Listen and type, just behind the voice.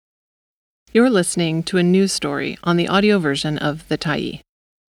You're listening to a news story on the audio version of The Tyee.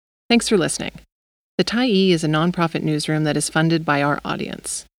 Thanks for listening. The Tyee is a nonprofit newsroom that is funded by our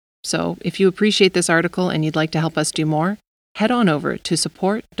audience. So, if you appreciate this article and you'd like to help us do more, head on over to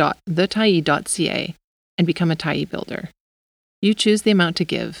support.thetyee.ca and become a Tyee builder. You choose the amount to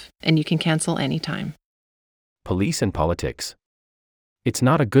give, and you can cancel anytime. Police and Politics. It's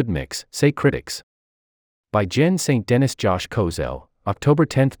not a good mix, say critics. By Jen St. Denis Josh Kozel, October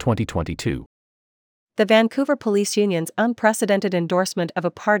 10, 2022. The Vancouver Police Union's unprecedented endorsement of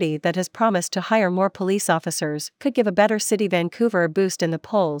a party that has promised to hire more police officers could give a better City Vancouver a boost in the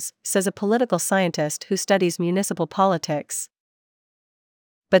polls, says a political scientist who studies municipal politics.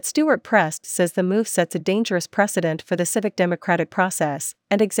 But Stuart Prest says the move sets a dangerous precedent for the civic democratic process,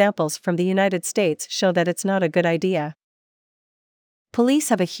 and examples from the United States show that it's not a good idea. Police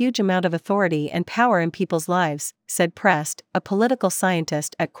have a huge amount of authority and power in people's lives, said Prest, a political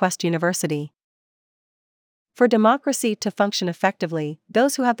scientist at Quest University. For democracy to function effectively,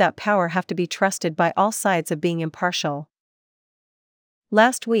 those who have that power have to be trusted by all sides of being impartial.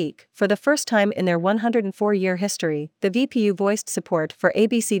 Last week, for the first time in their 104-year history, the VPU voiced support for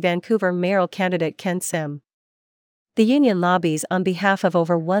ABC Vancouver mayoral candidate Ken Sim. The union lobbies on behalf of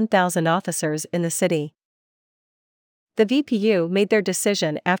over 1,000 officers in the city. The VPU made their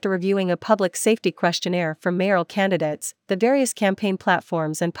decision after reviewing a public safety questionnaire for mayoral candidates, the various campaign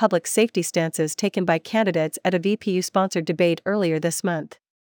platforms and public safety stances taken by candidates at a VPU-sponsored debate earlier this month.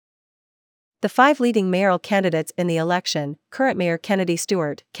 The 5 leading mayoral candidates in the election, current Mayor Kennedy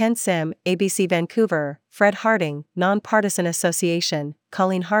Stewart, Ken Sim, ABC Vancouver, Fred Harding, Nonpartisan Association,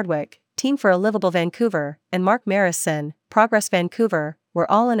 Colleen Hardwick, Team for a Livable Vancouver, and Mark Marison, Progress Vancouver, were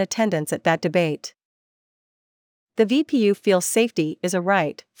all in attendance at that debate. The VPU feels safety is a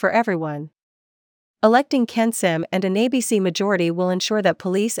right for everyone. Electing Ken Sim and an ABC majority will ensure that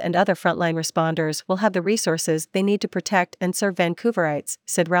police and other frontline responders will have the resources they need to protect and serve Vancouverites,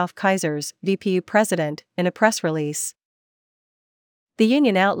 said Ralph Kaisers, VPU president, in a press release. The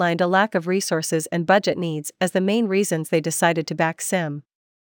union outlined a lack of resources and budget needs as the main reasons they decided to back Sim.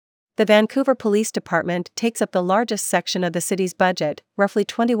 The Vancouver Police Department takes up the largest section of the city's budget, roughly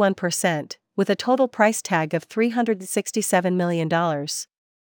 21%, with a total price tag of $367 million.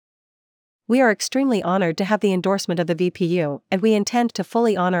 We are extremely honored to have the endorsement of the VPU, and we intend to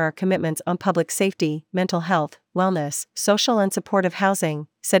fully honor our commitments on public safety, mental health, wellness, social and supportive housing,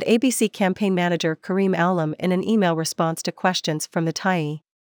 said ABC campaign manager Kareem Alam in an email response to questions from the Tyee.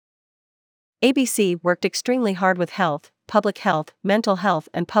 ABC worked extremely hard with health, public health, mental health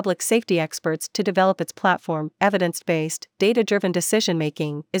and public safety experts to develop its platform. Evidence-based, data-driven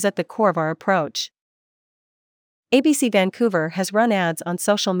decision-making is at the core of our approach. ABC Vancouver has run ads on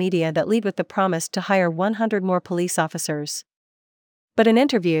social media that lead with the promise to hire 100 more police officers. But in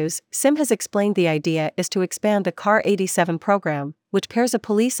interviews, Sim has explained the idea is to expand the CAR 87 program, which pairs a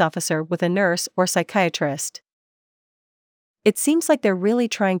police officer with a nurse or psychiatrist. It seems like they're really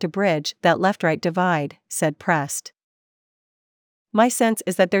trying to bridge that left-right divide, said Prest. My sense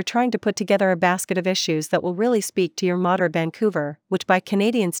is that they're trying to put together a basket of issues that will really speak to your moderate Vancouver, which by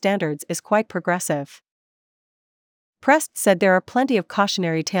Canadian standards is quite progressive. Prest said there are plenty of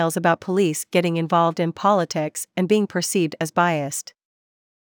cautionary tales about police getting involved in politics and being perceived as biased.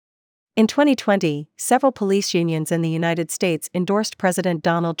 In 2020, several police unions in the United States endorsed President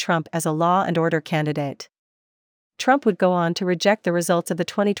Donald Trump as a law and order candidate. Trump would go on to reject the results of the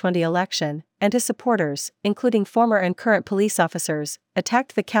 2020 election, and his supporters, including former and current police officers,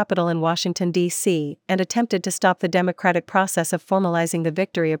 attacked the Capitol in Washington, D.C., and attempted to stop the democratic process of formalizing the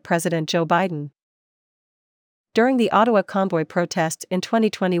victory of President Joe Biden. During the Ottawa convoy protests in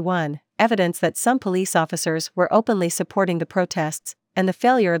 2021, evidence that some police officers were openly supporting the protests, and the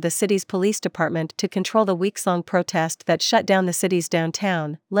failure of the city's police department to control the weeks-long protest that shut down the city's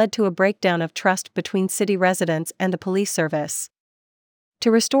downtown, led to a breakdown of trust between city residents and the police service.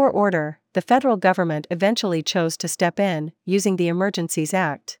 To restore order, the federal government eventually chose to step in, using the Emergencies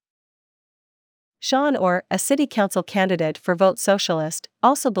Act. Sean Orr, a city council candidate for Vote Socialist,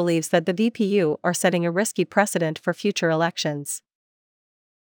 also believes that the VPU are setting a risky precedent for future elections.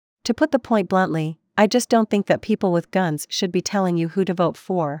 To put the point bluntly, I just don't think that people with guns should be telling you who to vote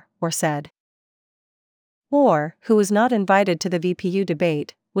for, Orr said. Orr, who was not invited to the VPU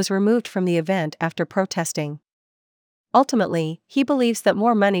debate, was removed from the event after protesting. Ultimately, he believes that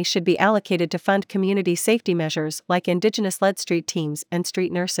more money should be allocated to fund community safety measures like Indigenous-led street teams and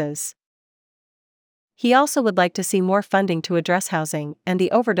street nurses. He also would like to see more funding to address housing and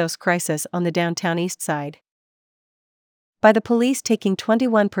the overdose crisis on the downtown east side. By the police taking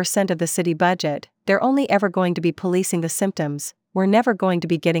 21% of the city budget, they're only ever going to be policing the symptoms, we're never going to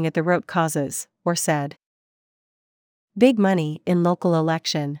be getting at the root causes, or said. Big money in local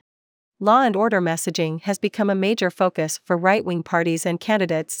election. Law and order messaging has become a major focus for right-wing parties and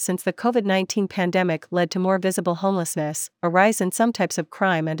candidates since the COVID-19 pandemic led to more visible homelessness, a rise in some types of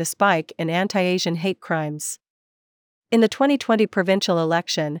crime, and a spike in anti-Asian hate crimes. In the 2020 provincial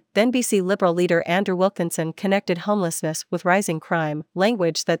election, then BC Liberal leader Andrew Wilkinson connected homelessness with rising crime,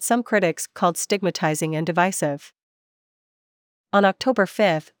 language that some critics called stigmatizing and divisive. On October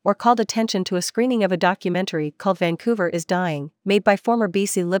 5, Orr called attention to a screening of a documentary called Vancouver is Dying, made by former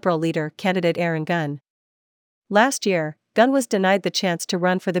BC Liberal leader candidate Aaron Gunn. Last year, Gunn was denied the chance to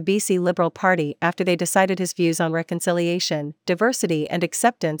run for the BC Liberal Party after they decided his views on reconciliation, diversity and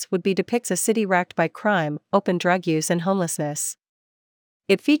acceptance would be depicts a city racked by crime, open drug use and homelessness.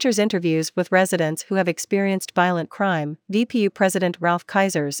 It features interviews with residents who have experienced violent crime, VPU President Ralph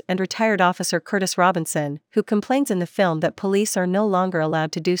Kaisers and retired officer Curtis Robinson, who complains in the film that police are no longer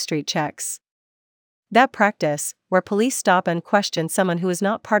allowed to do street checks. That practice, where police stop and question someone who is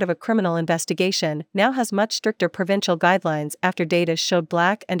not part of a criminal investigation, now has much stricter provincial guidelines after data showed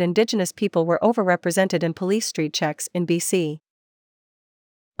Black and Indigenous people were overrepresented in police street checks in BC.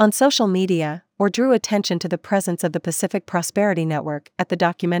 On social media, Orr drew attention to the presence of the Pacific Prosperity Network at the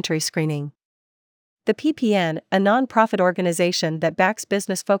documentary screening. The PPN, a non-profit organization that backs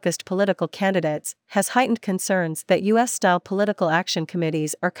business-focused political candidates, has heightened concerns that U.S.-style political action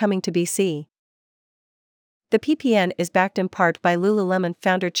committees are coming to BC. The PPN is backed in part by Lululemon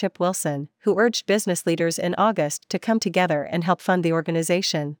founder Chip Wilson, who urged business leaders in August to come together and help fund the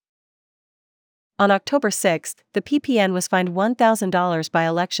organization. On October 6, the PPN was fined $1,000 by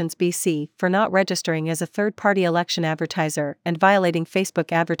Elections BC for not registering as a third-party election advertiser and violating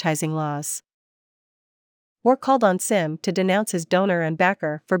Facebook advertising laws. Orr called on SIM to denounce his donor and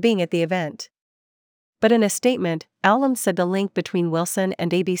backer for being at the event. But in a statement, Alum said the link between Wilson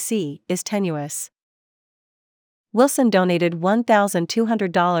and ABC is tenuous. Wilson donated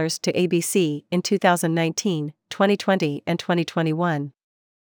 $1,200 to ABC in 2019, 2020, and 2021.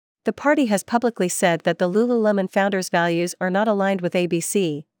 The party has publicly said that the Lululemon founders' values are not aligned with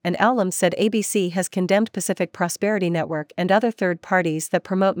ABC, and Alum said ABC has condemned Pacific Prosperity Network and other third parties that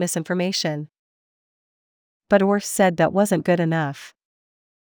promote misinformation. But Orr said that wasn't good enough.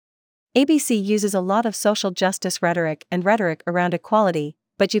 ABC uses a lot of social justice rhetoric and rhetoric around equality,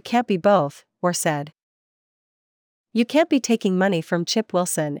 but you can't be both, Orr said. You can't be taking money from Chip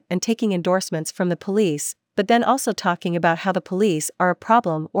Wilson and taking endorsements from the police, but then also talking about how the police are a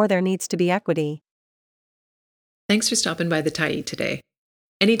problem or there needs to be equity. Thanks for stopping by the Tyee today.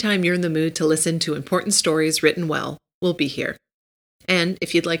 Anytime you're in the mood to listen to important stories written well, we'll be here. And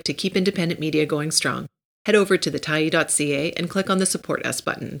if you'd like to keep independent media going strong, head over to thetyee.ca and click on the Support Us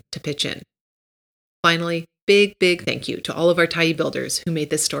button to pitch in. Finally, big thank you to all of our Tyee builders who made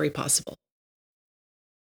this story possible.